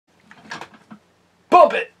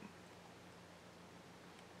Puppet!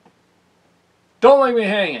 Don't leave me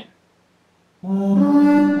hanging.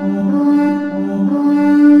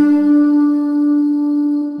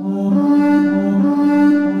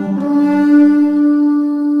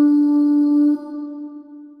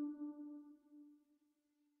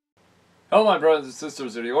 Hello my brothers and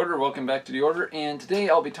sisters of the Order, welcome back to the Order, and today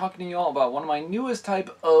I'll be talking to you all about one of my newest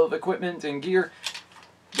type of equipment and gear,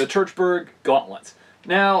 the Churburg Gauntlets.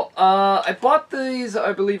 Now, I bought these,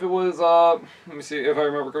 I believe it was, let me see if I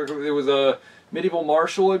remember correctly, it was a Medieval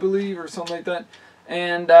Marshal, I believe, or something like that.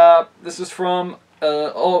 And this is from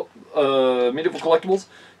Medieval Collectibles.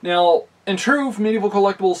 Now, in truth, Medieval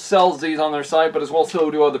Collectibles sells these on their site, but as well so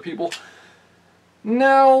do other people.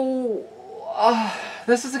 Now,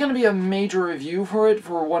 this is going to be a major review for it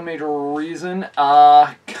for one major reason.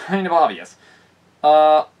 Kind of obvious.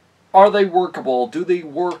 Are they workable? Do they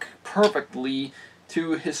work perfectly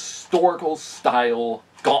to historical style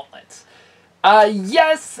gauntlets?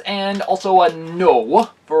 Yes, and also a no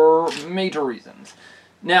for major reasons.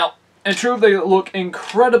 Now, in truth, they look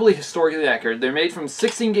incredibly historically accurate. They're made from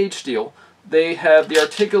 16 gauge steel. They have the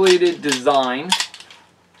articulated design,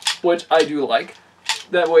 which I do like.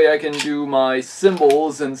 That way I can do my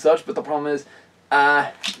symbols and such, but the problem is,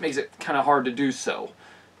 it makes it kind of hard to do so.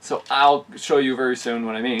 So I'll show you very soon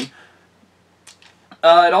what I mean.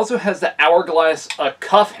 It also has the Hourglass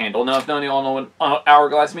cuff handle. Now, if none of y'all know what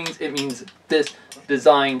Hourglass means, it means this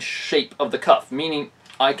design shape of the cuff, meaning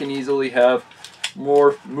I can easily have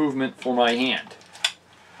more movement for my hand.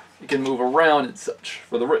 You can move around and such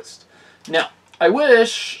for the wrist. Now, I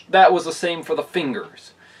wish that was the same for the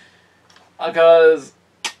fingers, because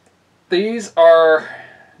these are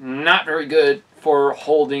not very good for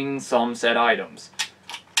holding some said items.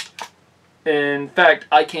 In fact,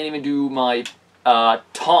 I can't even do my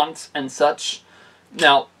taunts and such.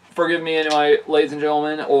 Now, forgive me, any of my ladies and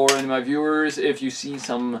gentlemen, or any of my viewers, if you see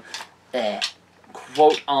some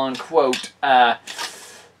quote-unquote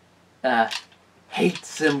hate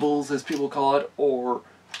symbols, as people call it, or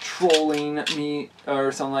trolling me,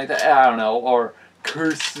 or something like that, I don't know, or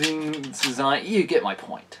cursing design. You get my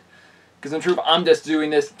point. Because in truth, I'm just doing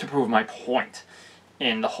this to prove my point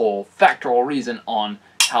in the whole factual reason on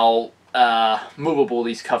how movable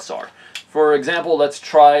these cuffs are. For example, let's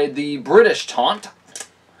try the British taunt.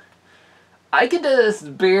 I can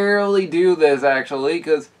just barely do this, actually,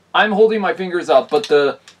 because I'm holding my fingers up, but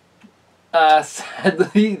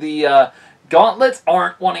sadly, the gauntlets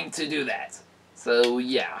aren't wanting to do that. So,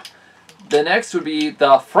 yeah. The next would be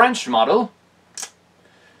the French model.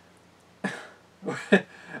 I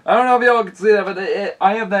don't know if y'all can see that, but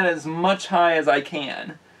I have that as much high as I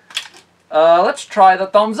can. Let's try the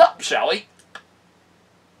thumbs up, shall we?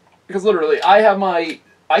 Because literally, I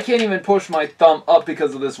can't even push my thumb up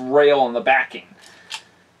because of this rail on the backing.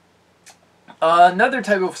 Another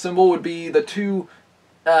type of symbol would be the two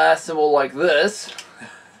symbol like this.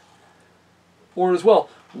 Or as well,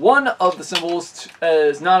 one of the symbols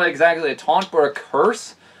is not exactly a taunt, but a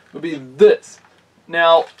curse, would be this.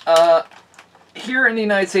 Now, here in the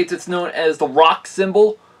United States, it's known as the rock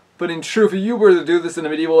symbol, but in truth, if you were to do this in the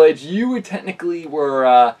medieval age, you would technically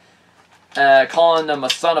were calling them a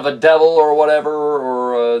son of a devil or whatever,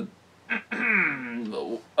 or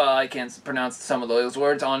I can't pronounce some of those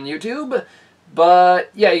words on YouTube, but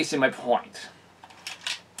yeah, you see my point.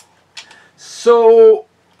 So,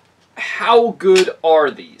 how good are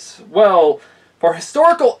these? Well, for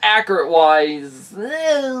historical accurate-wise, not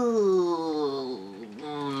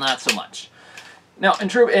so much. Now, in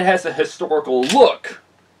truth, it has a historical look.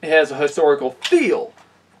 It has a historical feel.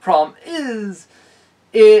 Problem is,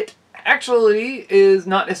 it actually is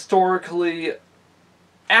not historically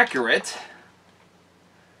accurate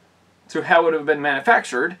to how it would have been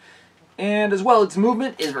manufactured. And as well, its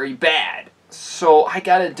movement is very bad. So I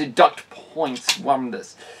gotta deduct points from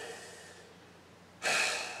this.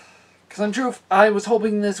 Because in truth, I was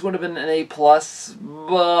hoping this would have been an A+,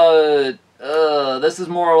 but this is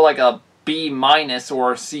more like a B-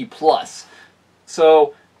 or C+.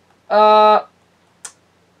 So,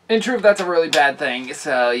 in truth, that's a really bad thing,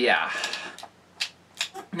 so yeah.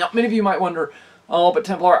 Now, many of you might wonder, oh, but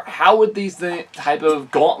Templar, how would these type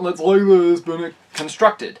of gauntlets like this been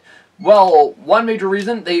constructed? Well, one major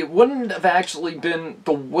reason, they wouldn't have actually been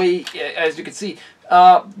the way, as you can see,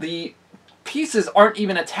 the pieces aren't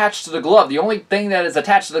even attached to the glove. The only thing that is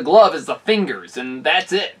attached to the glove is the fingers, and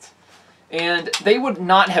that's it. And they would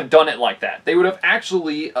not have done it like that. They would have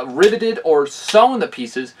actually riveted or sewn the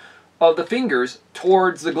pieces of the fingers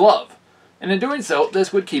towards the glove. And in doing so,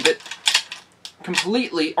 this would keep it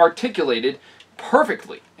completely articulated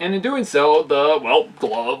perfectly. And in doing so, the, well,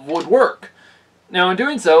 glove would work. Now in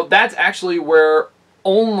doing so, that's actually where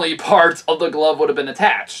only parts of the glove would have been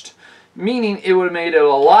attached, meaning it would have made it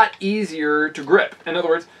a lot easier to grip. In other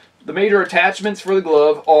words, the major attachments for the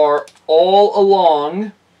glove are all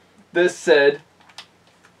along this said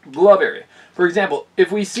glove area. For example,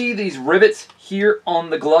 if we see these rivets here on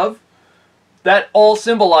the glove, that all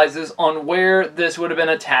symbolizes on where this would have been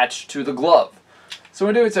attached to the glove. So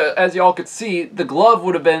in doing so, as y'all could see, the glove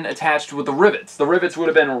would have been attached with the rivets. The rivets would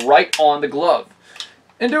have been right on the glove.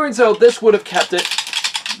 In doing so, this would have kept it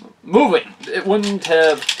moving. It wouldn't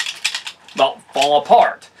have, well, fall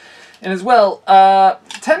apart. And as well,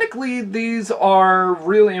 technically these are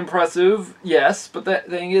really impressive, yes, but the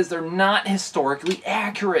thing is they're not historically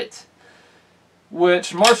accurate.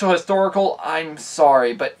 Which, Martial Historical, I'm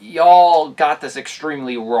sorry, but y'all got this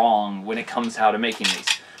extremely wrong when it comes to making these.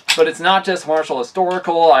 But it's not just Martial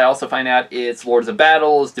Historical, I also find out it's Lords of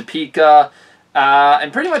Battles, Topeka,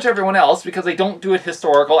 and pretty much everyone else, because they don't do it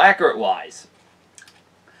historical accurate-wise.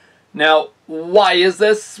 Now, why is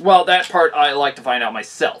this? Well, that part I like to find out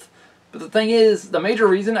myself. But the thing is, the major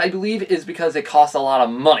reason, I believe, is because it costs a lot of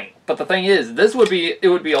money. But the thing is, it would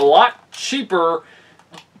be a lot cheaper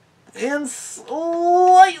and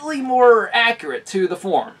slightly more accurate to the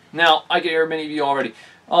form. Now, I can hear many of you already.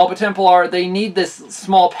 Oh, but Templar, they need this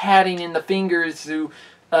small padding in the fingers to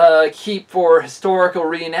keep for historical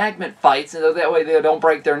reenactment fights, and that way they don't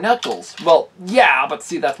break their knuckles. Well, yeah, but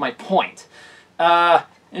see, that's my point.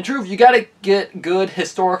 In truth, you gotta get good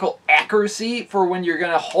historical accuracy for when you're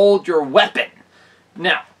gonna hold your weapon.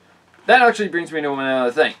 Now, that actually brings me to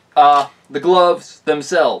another thing. The gloves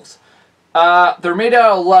themselves. They're made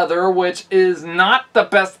out of leather, which is not the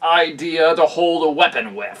best idea to hold a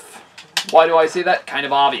weapon with. Why do I say that? Kind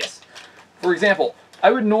of obvious. For example,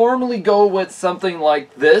 I would normally go with something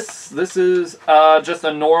like this. This is just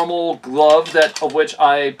a normal glove of which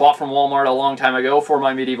I bought from Walmart a long time ago for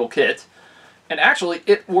my medieval kit. And actually,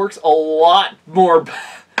 it works a lot more.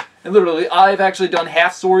 And literally, I've actually done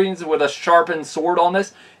half swordings with a sharpened sword on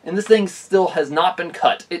this, and this thing still has not been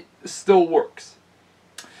cut. It still works.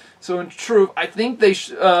 So in truth, I think they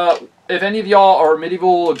if any of y'all are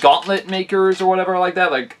medieval gauntlet makers or whatever like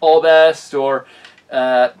that, like All Best or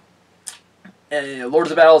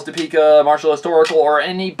Lords of Battles, Topeka, Martial Historical, or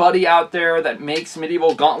anybody out there that makes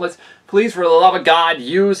medieval gauntlets, please, for the love of God,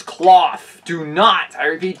 use cloth. Do not, I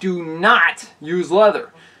repeat, do not use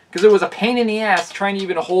leather. Because it was a pain in the ass trying to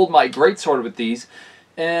even hold my greatsword with these,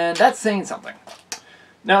 and that's saying something.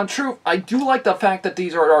 Now, in truth, I do like the fact that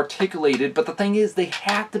these are articulated, but the thing is, they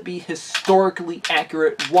have to be historically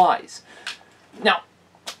accurate-wise. Now,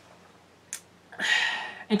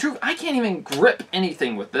 in truth, I can't even grip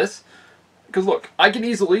anything with this. Because look, I can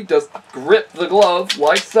easily just grip the glove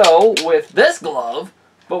like so with this glove,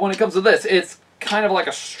 but when it comes to this, it's kind of like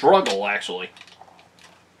a struggle, actually.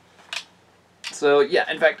 So,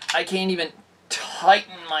 yeah, in fact, I can't even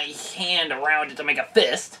tighten my hand around it to make a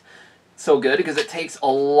fist. So good, because it takes a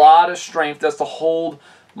lot of strength just to hold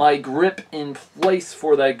my grip in place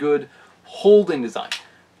for that good holding design.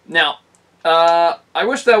 Now, I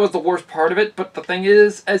wish that was the worst part of it, but the thing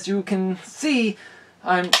is, as you can see,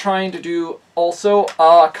 I'm trying to do also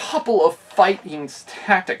a couple of fighting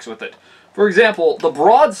tactics with it. For example, the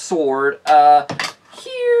broadsword,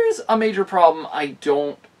 here's a major problem I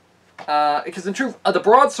don't, because in truth, the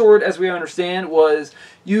broadsword, as we understand, was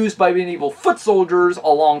used by medieval foot soldiers a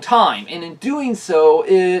long time, and in doing so,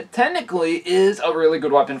 it technically is a really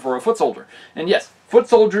good weapon for a foot soldier. And yes, foot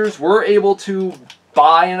soldiers were able to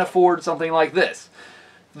buy and afford something like this.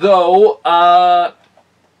 Though,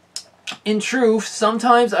 in truth,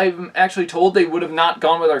 sometimes I'm actually told they would have not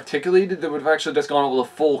gone with articulated, they would have actually just gone with a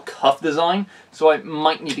full cuff design, so I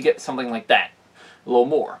might need to get something like that a little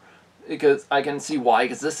more. Because I can see why,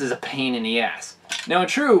 because this is a pain in the ass. Now in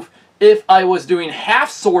truth, if I was doing half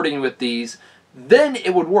swording with these, then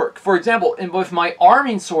it would work. For example, with my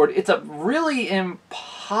arming sword, it's a really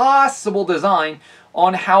impossible design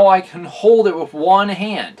on how I can hold it with one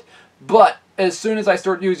hand. But as soon as I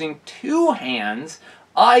start using two hands,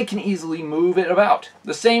 I can easily move it about.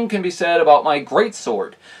 The same can be said about my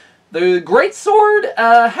greatsword. The greatsword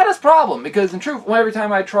had this problem, because in truth, every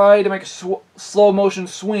time I tried to make a slow motion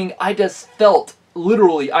swing, I just felt,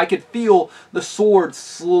 literally, I could feel the sword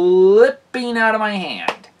slipping out of my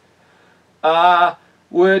hand.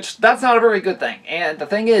 Which, that's not a very good thing. And the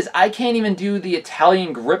thing is, I can't even do the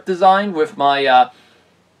Italian grip design with my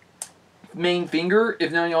main finger.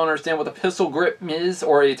 If none of you understand what the pistol grip is,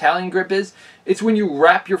 or the Italian grip is, it's when you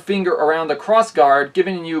wrap your finger around the crossguard,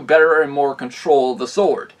 giving you better and more control of the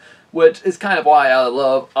sword. which is kind of why I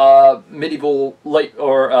love medieval late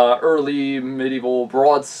or early medieval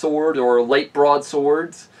broadsword or late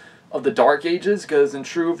broadswords of the Dark Ages, because in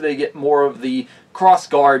truth they get more of the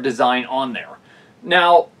crossguard design on there.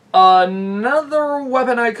 Now, another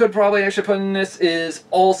weapon I could probably actually put in this is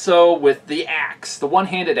also with the axe, the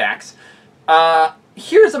one-handed axe.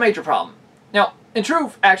 Here's a major problem. Now, in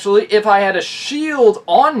truth, actually, if I had a shield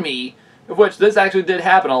on me, of which this actually did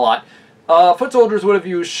happen a lot, foot soldiers would have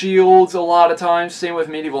used shields a lot of times, same with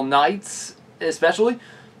medieval knights, especially.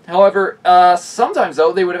 However, sometimes,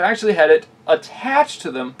 though, they would have actually had it attached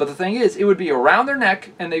to them, but the thing is, it would be around their neck,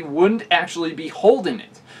 and they wouldn't actually be holding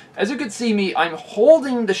it. As you can see me, I'm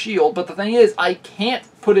holding the shield, but the thing is, I can't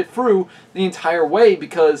put it through the entire way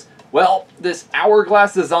because, well, this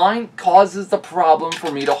hourglass design causes the problem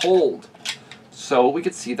for me to hold. So we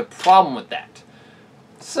could see the problem with that.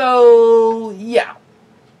 So, yeah.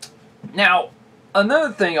 Now,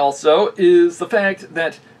 another thing also is the fact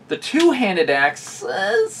that the two-handed axe,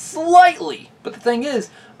 slightly, but the thing is,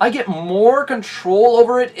 I get more control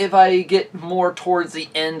over it if I get more towards the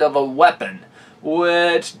end of a weapon,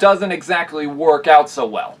 which doesn't exactly work out so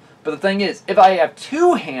well. But the thing is, if I have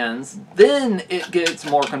two hands, then it gets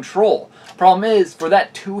more control. Problem is, for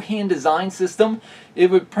that two-hand design system, it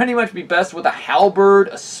would pretty much be best with a halberd,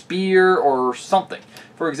 a spear, or something.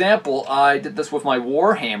 For example, I did this with my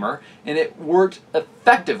warhammer, and it worked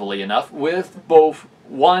effectively enough with both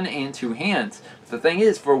one and two hands. The thing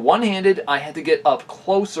is, for one-handed, I had to get up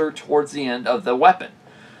closer towards the end of the weapon.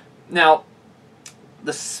 Now,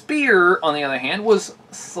 the spear, on the other hand, was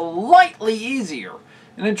slightly easier.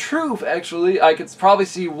 And in truth, actually, I could probably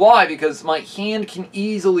see why, because my hand can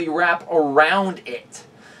easily wrap around it.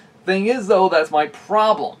 Thing is, though, that's my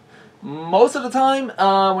problem. Most of the time,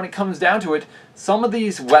 when it comes down to it, some of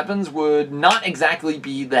these weapons would not exactly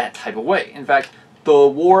be that type of way. In fact, the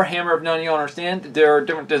Warhammer, if none of you understand, there are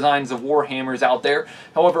different designs of Warhammers out there.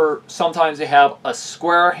 However, sometimes they have a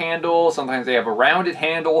square handle, sometimes they have a rounded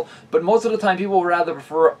handle, but most of the time people would rather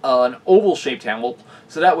prefer an oval-shaped handle,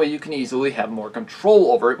 so that way you can easily have more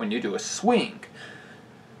control over it when you do a swing.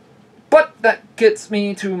 But that gets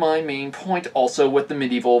me to my main point also with the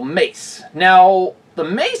medieval mace. Now, the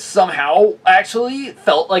mace somehow actually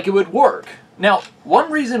felt like it would work. Now,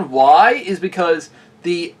 one reason why is because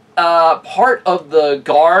the part of the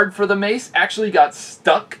guard for the mace actually got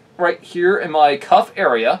stuck right here in my cuff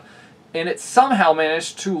area, and it somehow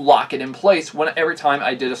managed to lock it in place every time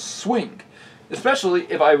I did a swing. Especially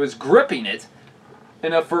if I was gripping it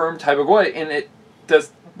in a firm type of way, and it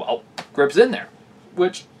just, well, grips in there.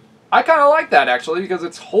 Which, I kind of like that actually, because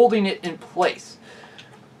it's holding it in place.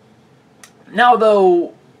 Now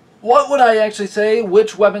though, what would I actually say?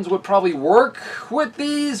 Which weapons would probably work with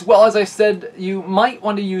these? Well, as I said, you might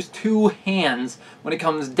want to use two hands when it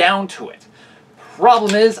comes down to it.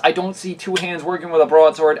 Problem is, I don't see two hands working with a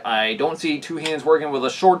broadsword. I don't see two hands working with a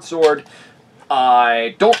short sword.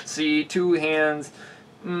 I don't see two hands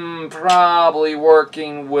probably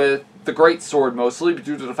working with the greatsword mostly,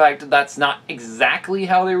 due to the fact that that's not exactly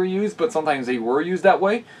how they were used, but sometimes they were used that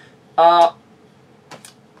way.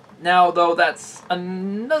 Now, though, that's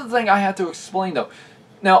another thing I have to explain, though.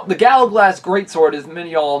 Now, the Hourglass greatsword, as many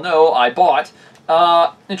of y'all know, I bought.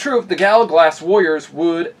 In truth, the Hourglass warriors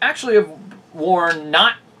would actually have worn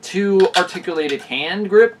not two articulated hand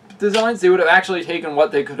grip designs. They would have actually taken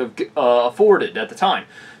what they could have afforded at the time.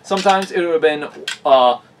 Sometimes it would have been,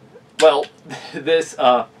 well, this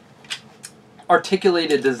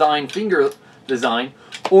articulated design, finger design,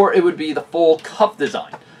 or it would be the full cuff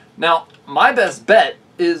design. Now, my best bet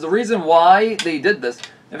is the reason why they did this.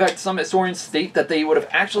 In fact, some historians state that they would have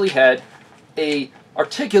actually had a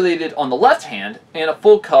articulated on the left hand and a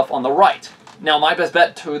full cuff on the right. Now, my best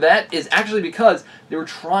bet to that is actually because they were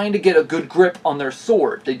trying to get a good grip on their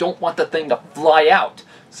sword. They don't want the thing to fly out.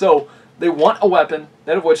 So, they want a weapon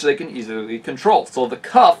that of which they can easily control. So, the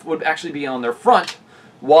cuff would actually be on their front,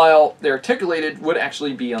 while the articulated would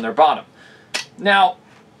actually be on their bottom. Now,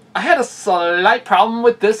 I had a slight problem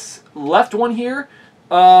with this left one here.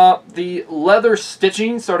 The leather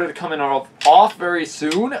stitching started coming off very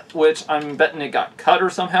soon, which I'm betting it got cut or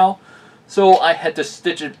somehow. So I had to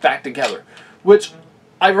stitch it back together, which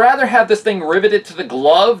I'd rather have this thing riveted to the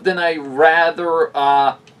glove than I rather,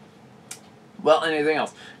 well, anything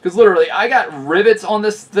else. Because literally, I got rivets on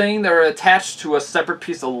this thing that are attached to a separate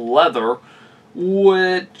piece of leather,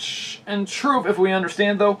 which, in truth, if we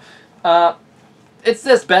understand though, it's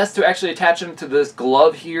just best to actually attach them to this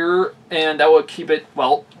glove here, and that will keep it,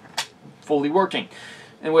 well, fully working.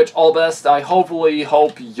 In which All Best, I hopefully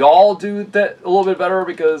hope y'all do that a little bit better,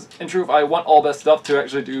 because in truth, I want All Best stuff to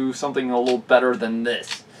actually do something a little better than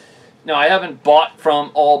this. Now, I haven't bought from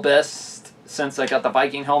All Best since I got the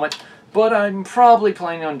Viking helmet, but I'm probably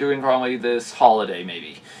planning on doing probably this holiday,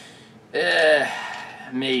 maybe.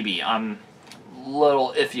 Maybe. I'm a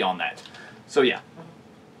little iffy on that. So, yeah.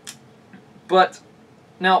 But,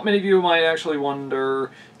 now, many of you might actually wonder,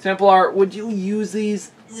 Templar, would you use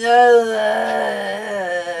these?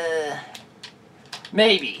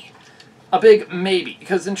 Maybe. A big maybe.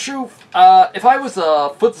 Because in truth, if I was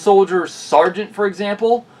a foot soldier sergeant, for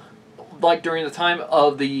example, like during the time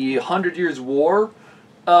of the 100 Years' War,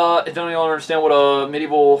 if don't y'all understand what a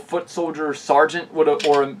medieval foot soldier sergeant would have,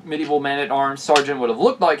 or a medieval man-at-arms sergeant would have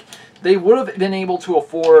looked like, they would have been able to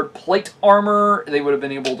afford plate armor, they would have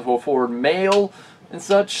been able to afford mail and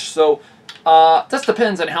such, so this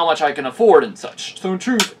depends on how much I can afford and such. So in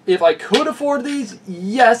truth, if I could afford these,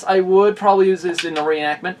 yes, I would probably use this in a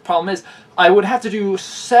reenactment. Problem is, I would have to do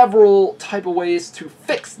several type of ways to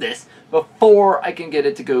fix this before I can get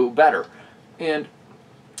it to go better. And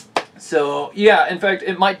so, yeah, in fact,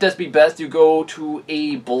 it might just be best you go to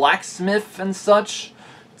a blacksmith and such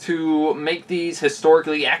to make these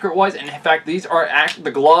historically accurate-wise. And in fact, these are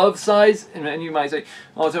the glove size. And then you might say,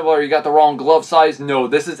 oh, Templar, you got the wrong glove size. No,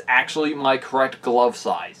 this is actually my correct glove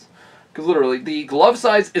size. Because literally, the glove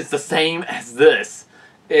size is the same as this.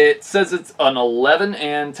 It says it's an 11,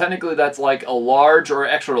 and technically that's like a large or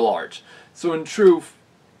extra large. So in truth,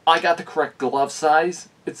 I got the correct glove size.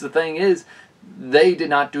 It's the thing is, they did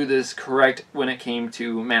not do this correct when it came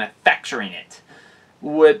to manufacturing it.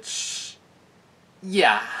 Which,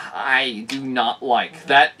 yeah, I do not like.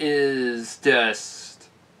 That is just,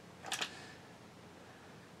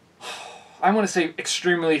 I want to say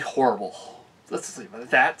extremely horrible. Let's leave it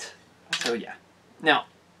at that. So yeah. Now,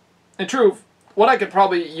 in truth, what I could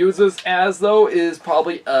probably use this as, though, is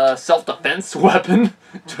probably a self-defense weapon.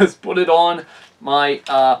 Just put it on my,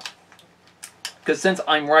 because since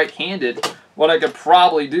I'm right-handed, what I could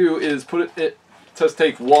probably do is put it, just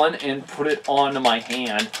take one and put it on my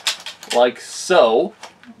hand, like so,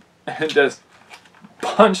 and just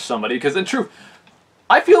punch somebody. Because in truth,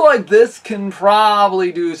 I feel like this can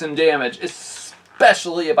probably do some damage,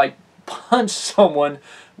 especially if I punch someone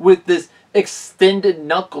with this extended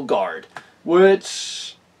knuckle guard.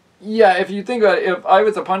 Which, yeah, if you think about it, if I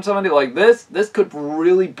was to punch somebody like this could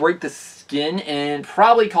really break the skin and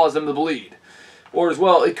probably cause them to bleed. Or as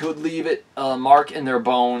well, it could leave it a mark in their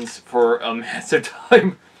bones for a massive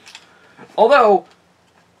time. Although,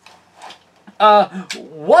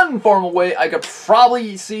 one formal way I could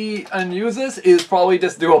probably see and use this is probably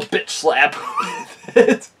just do a bitch slap with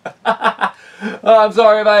it. I'm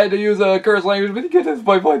sorry if I had to use a curse language, but you get this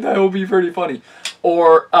point, that would be pretty funny.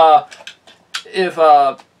 Or, if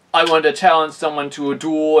I wanted to challenge someone to a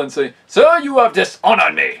duel and say, "Sir, you have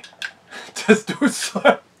dishonored me," just do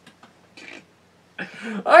so.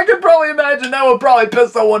 I could probably imagine that would probably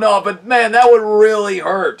piss someone off, but man, that would really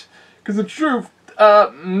hurt. Because the truth,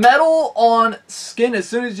 metal on skin, as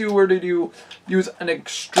soon as you were to use an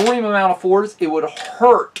extreme amount of force, it would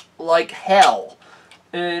hurt like hell.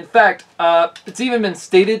 And in fact, it's even been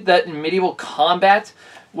stated that in medieval combat,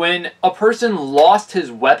 when a person lost his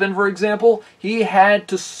weapon, for example, he had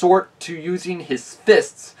to resort to using his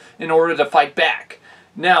fists in order to fight back.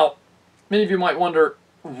 Now, many of you might wonder,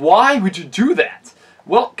 why would you do that?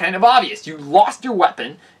 Well, kind of obvious. You lost your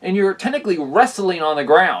weapon, and you're technically wrestling on the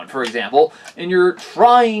ground, for example, and you're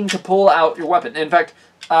trying to pull out your weapon. In fact,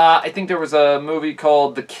 I think there was a movie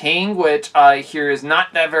called The King, which I hear is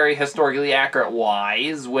not that very historically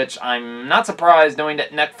accurate-wise, which I'm not surprised knowing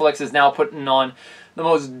that Netflix is now putting on the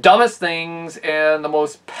most dumbest things and the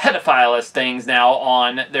most pedophilist things now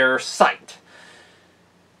on their site.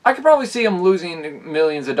 I could probably see them losing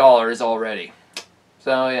millions of dollars already.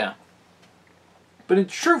 So, yeah. But in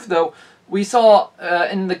truth, though, we saw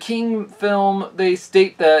in the King film, they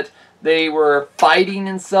state that they were fighting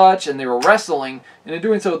and such, and they were wrestling, and in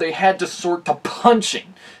doing so, they had to resort to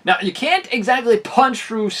punching. Now, you can't exactly punch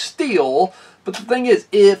through steel, but the thing is,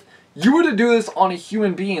 if you were to do this on a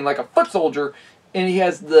human being, like a foot soldier, and he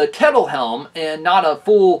has the kettle helm and not a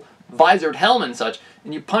full visored helm and such,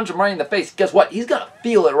 and you punch him right in the face, guess what? He's going to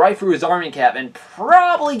feel it right through his army cap and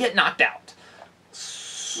probably get knocked out.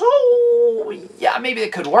 So, yeah, maybe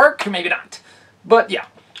it could work, maybe not. But yeah.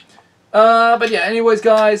 Anyways,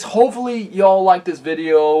 guys, hopefully y'all like this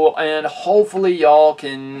video, and hopefully y'all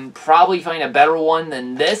can probably find a better one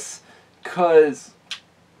than this, because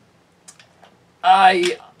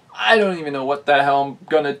I don't even know what the hell I'm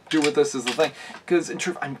gonna do with this is the thing. Because in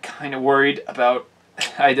truth, I'm kind of worried about,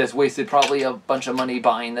 I just wasted probably a bunch of money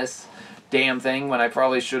buying this damn thing when I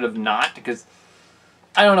probably should have not, because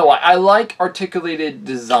I don't know why. I like articulated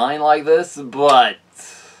design like this, but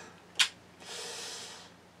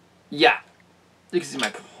yeah, you can see my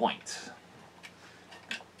point.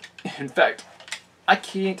 In fact, I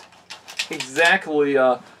can't exactly,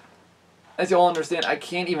 as you all understand, I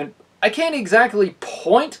can't exactly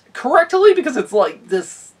point correctly because it's like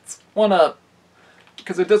this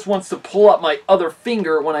because it just wants to pull up my other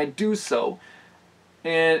finger when I do so.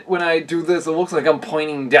 And when I do this, it looks like I'm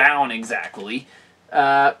pointing down exactly.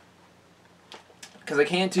 Because I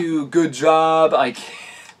can't do good job.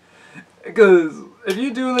 Because if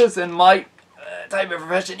you do this in my type of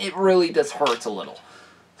profession, it really just hurts a little.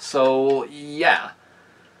 So, yeah.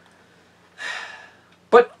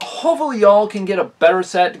 But hopefully y'all can get a better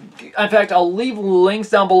set. In fact, I'll leave links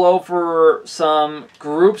down below for some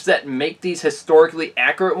groups that make these historically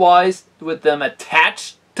accurate wise with them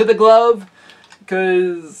attached to the glove.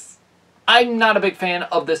 Because I'm not a big fan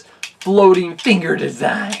of this floating finger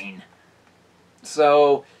design.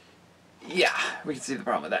 So, yeah, we can see the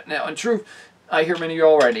problem with that. Now, in truth, I hear many of you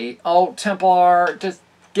already, oh, Templar, just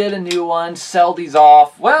get a new one, sell these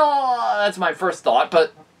off. Well, that's my first thought,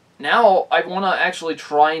 but now I want to actually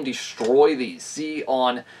try and destroy these. See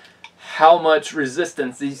on how much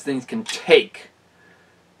resistance these things can take.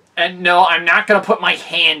 And no, I'm not going to put my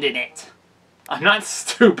hand in it. I'm not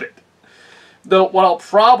stupid. Though what I'll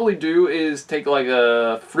probably do is take like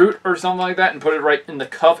a fruit or something like that and put it right in the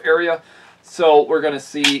cuff area. So we're going to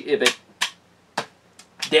see if it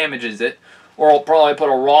damages it. Or I'll probably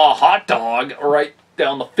put a raw hot dog right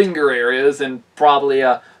down the finger areas and probably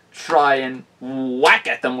try and whack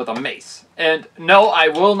at them with a mace. And no, I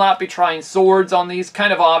will not be trying swords on these,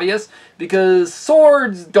 kind of obvious, because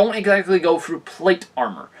swords don't exactly go through plate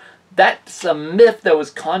armor. That's a myth that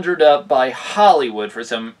was conjured up by Hollywood for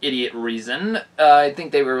some idiot reason. I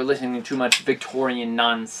think they were listening to too much Victorian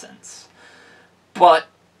nonsense. But,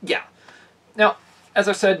 yeah. Now, as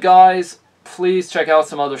I said, guys, please check out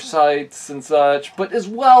some other sites and such, but as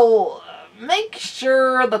well, make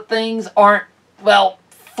sure the things aren't, well,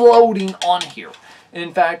 floating on here.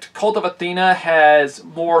 In fact, Cult of Athena has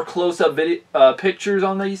more close-up pictures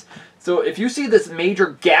on these. So if you see this major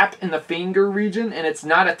gap in the finger region and it's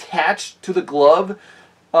not attached to the glove,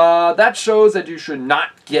 that shows that you should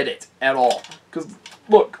not get it at all. Because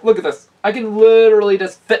look at this. I can literally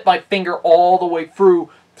just fit my finger all the way through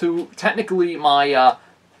to technically my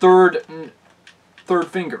third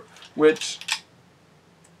finger, which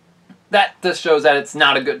that just shows that it's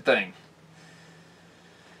not a good thing.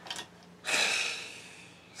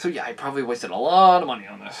 So yeah, I probably wasted a lot of money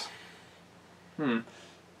on this.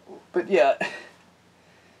 But yeah,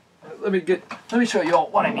 let me show you all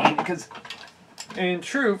what I mean, because in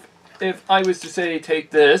truth, if I was to say take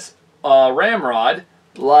this ramrod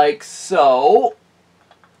like so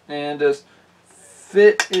and just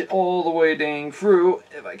fit it all the way dang through,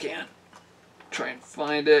 if I can try and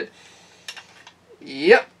find it.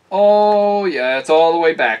 Yep. Oh yeah, it's all the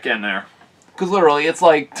way back in there. Because literally, it's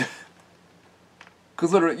like,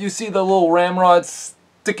 because literally, you see the little ramrod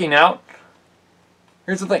sticking out?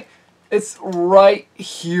 Here's the thing. It's right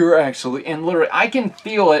here, actually. And literally, I can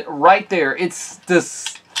feel it right there. It's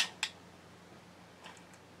this.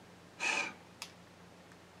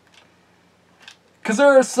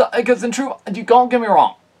 Because in truth, you don't get me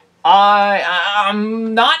wrong.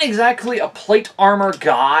 I'm not exactly a plate armor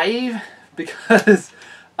guy. Because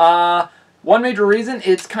one major reason,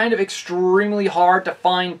 it's kind of extremely hard to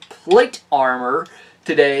find plate armor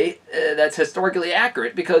today that's historically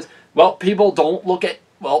accurate. Because, well, people don't look at,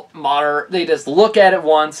 well, modern, they just look at it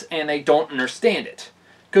once and they don't understand it.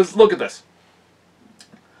 Because look at this.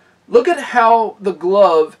 Look at how the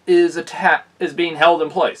glove is being held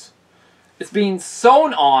in place. It's being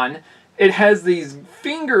sewn on. It has these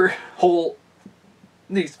finger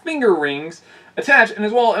rings attached, and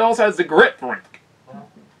as well, it also has the grip ring.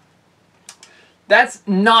 That's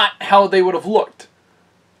not how they would have looked.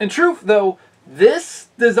 In truth, though, this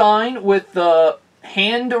design with the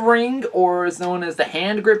hand ring, or is known as the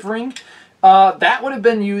hand grip ring, that would have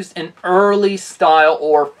been used in early style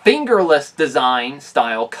or fingerless design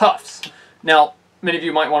style cuffs. Now, many of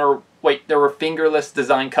you might want to, wait, there were fingerless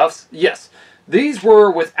design cuffs? Yes. These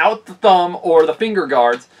were without the thumb or the finger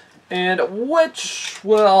guards, and which,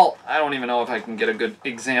 well, I don't even know if I can get a good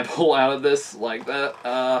example out of this like that.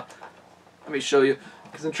 Let me show you.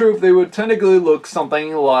 Because in truth, they would technically look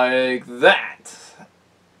something like that.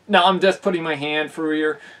 Now, I'm just putting my hand through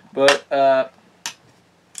here, but,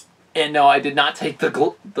 and no, I did not take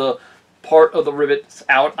the part of the rivets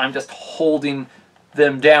out. I'm just holding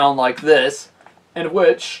them down like this, in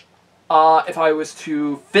which, if I was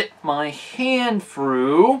to fit my hand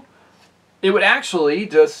through, it would actually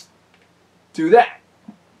just do that.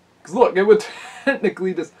 Because look, it would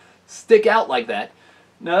technically just stick out like that.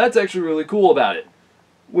 Now that's actually really cool about it.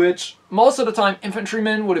 Which, most of the time,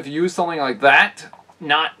 infantrymen would have used something like that,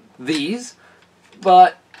 not these.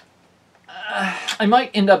 But I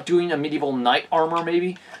might end up doing a medieval knight armor,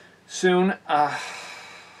 maybe, soon.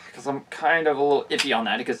 Because I'm kind of a little iffy on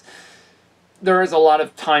that, because there is a lot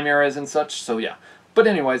of time errors and such, so yeah. But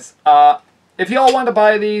anyways, if y'all want to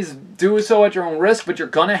buy these, do so at your own risk, but you're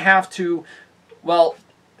gonna have to, well,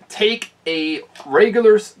 take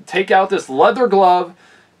out this leather glove,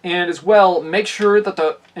 and as well, make sure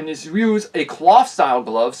that use a cloth style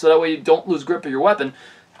glove, so that way you don't lose grip of your weapon.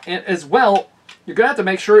 And as well, you're gonna have to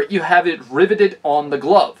make sure you have it riveted on the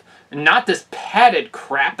glove, and not this padded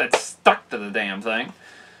crap that's stuck to the damn thing.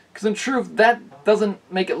 Because in truth, that doesn't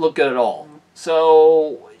make it look good at all.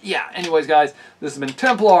 So, yeah, anyways guys, this has been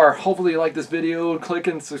Templar. Hopefully you like this video. Click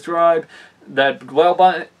and subscribe, that bell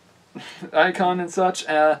button icon and such.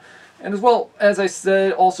 And as well, as I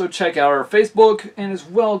said, also check out our Facebook, and as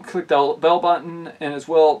well, click the bell button, and as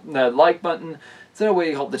well, the like button. So that way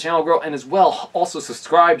you help the channel grow, and as well, also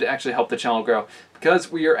subscribe to actually help the channel grow.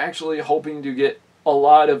 Because we are actually hoping to get a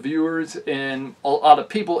lot of viewers and a lot of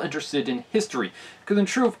people interested in history. Because in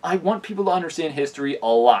truth, I want people to understand history a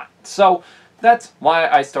lot. So that's why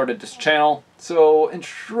I started this channel. So in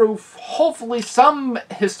truth, hopefully some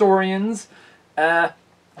historians and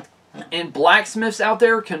blacksmiths out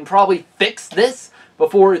there can probably fix this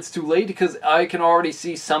before it's too late, because I can already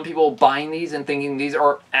see some people buying these and thinking these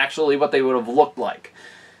are actually what they would have looked like.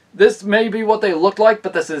 This may be what they looked like,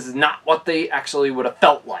 but this is not what they actually would have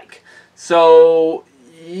felt like. So,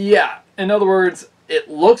 yeah, in other words, it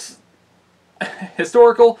looks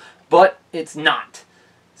historical, but it's not.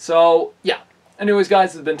 So, yeah. Anyways, guys,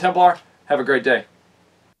 this has been Templar. Have a great day.